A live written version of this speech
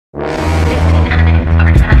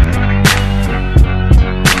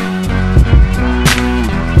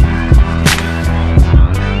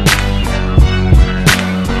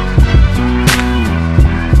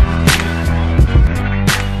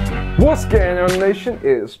What's going on, nation?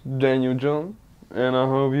 It's DanielJon, and I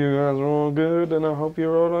hope you guys are all good, and I hope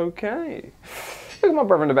you're all okay. Look at my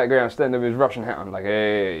brother in the background standing with his Russian hat on, like,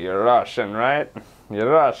 hey, you're Russian, right?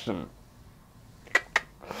 You're Russian.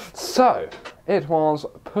 So, it was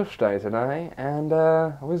push day today, and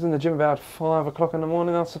I was in the gym about 5 o'clock in the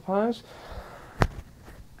morning, I suppose.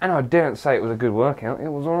 And I didn't say it was a good workout, it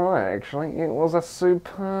was alright actually. It was a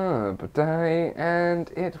superb day and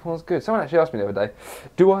it was good. Someone actually asked me the other day,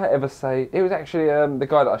 do I ever say, it was actually the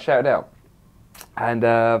guy that I shouted out, and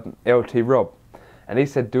LT Rob, and he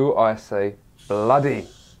said, do I say bloody?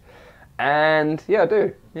 And yeah, I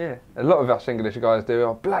do, yeah. A lot of us English guys do,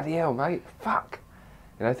 oh bloody hell mate, fuck.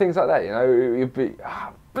 You know, things like that, you know, you'd be,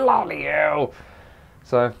 oh, bloody hell.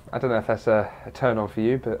 So, I don't know if that's a turn on for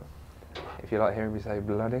you, but if you like hearing me say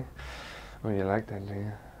bloody, well you like that, do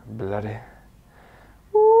you? Bloody.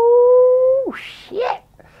 Ooh, shit!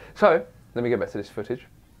 So, let me get back to this footage,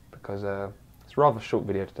 because it's a rather short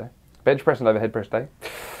video today. Bench press and overhead press day.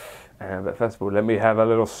 But first of all, let me have a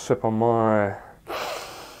little sip on my...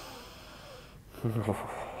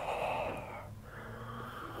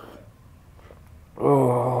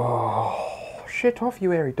 Oh, shit off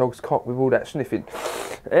you hairy dog's cock with all that sniffing.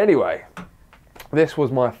 Anyway. This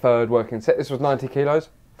was my third working set. This was 90 kilos,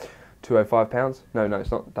 205 pounds. No,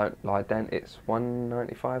 it's not. Don't lie, Dan. It's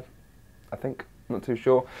 195, I think. Not too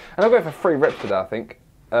sure. And I'll go for 3 reps today, I think.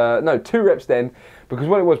 No, 2 reps then, because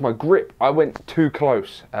what it was, my grip, I went too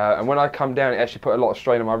close. And when I come down, it actually put a lot of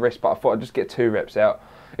strain on my wrist, but I thought I'd just get 2 reps out.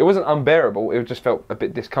 It wasn't unbearable. It just felt a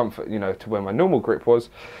bit discomfort, you know, to where my normal grip was.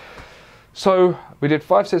 So we did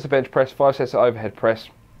 5 sets of bench press, 5 sets of overhead press.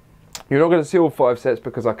 You're not going to see all 5 sets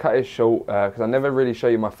because I cut it short, because I never really show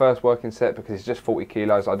you my first working set because it's just 40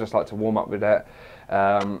 kilos. I just like to warm up with that,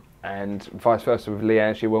 and vice versa with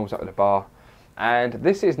Leanne, she warms up with the bar. And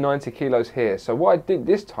this is 90 kilos here. So what I did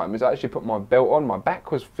this time is I actually put my belt on. My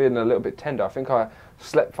back was feeling a little bit tender. I think I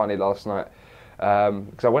slept funny last night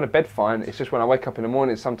because I went to bed fine. It's just when I wake up in the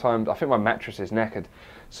morning, sometimes I think my mattress is knackered.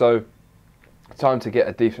 So time to get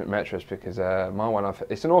a decent mattress because my one,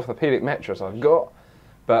 it's an orthopedic mattress I've got.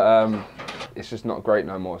 But it's just not great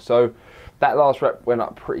no more. So that last rep went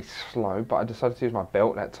up pretty slow, but I decided to use my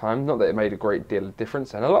belt that time. Not that it made a great deal of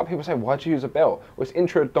difference. And a lot of people say, why'd you use a belt? Well, it's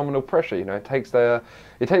intra-abdominal pressure, you know. First of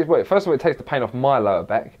all, it takes the pain off my lower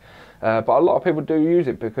back. But a lot of people do use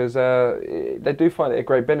it because they do find it a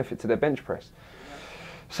great benefit to their bench press.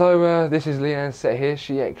 So this is Leanne's set here.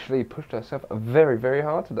 She actually pushed herself very, very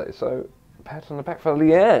hard today. So pat on the back for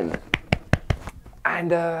Leanne.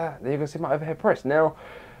 And then you're going to see my overhead press. Now,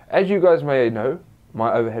 as you guys may know,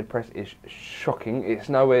 my overhead press is shocking. It's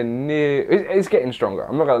nowhere near, it's getting stronger.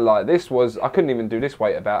 I'm not going to lie. I couldn't even do this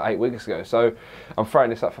weight about 8 weeks ago. So I'm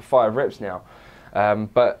throwing this up for 5 reps now.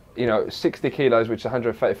 But, you know, 60 kilos, which is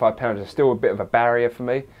 135 pounds, is still a bit of a barrier for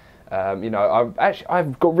me. You know,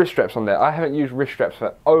 I've got wrist straps on there. I haven't used wrist straps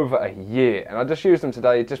for over a year. And I just used them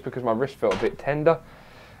today just because my wrist felt a bit tender.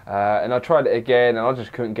 And I tried it again and I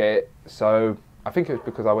just couldn't get it. So I think it was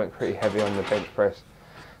because I went pretty heavy on the bench press.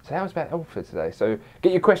 So that was about all for today. So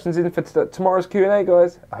get your questions in for tomorrow's Q&A,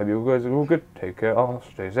 guys. I hope you guys are all good. Take care,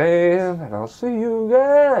 stay safe, and I'll see you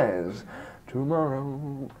guys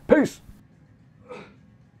tomorrow. Peace!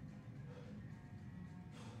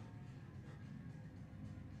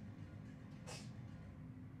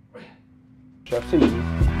 Shall see you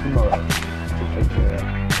tomorrow. Take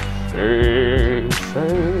care. Stay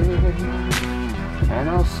safe, and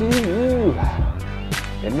I'll see you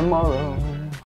in tomorrow.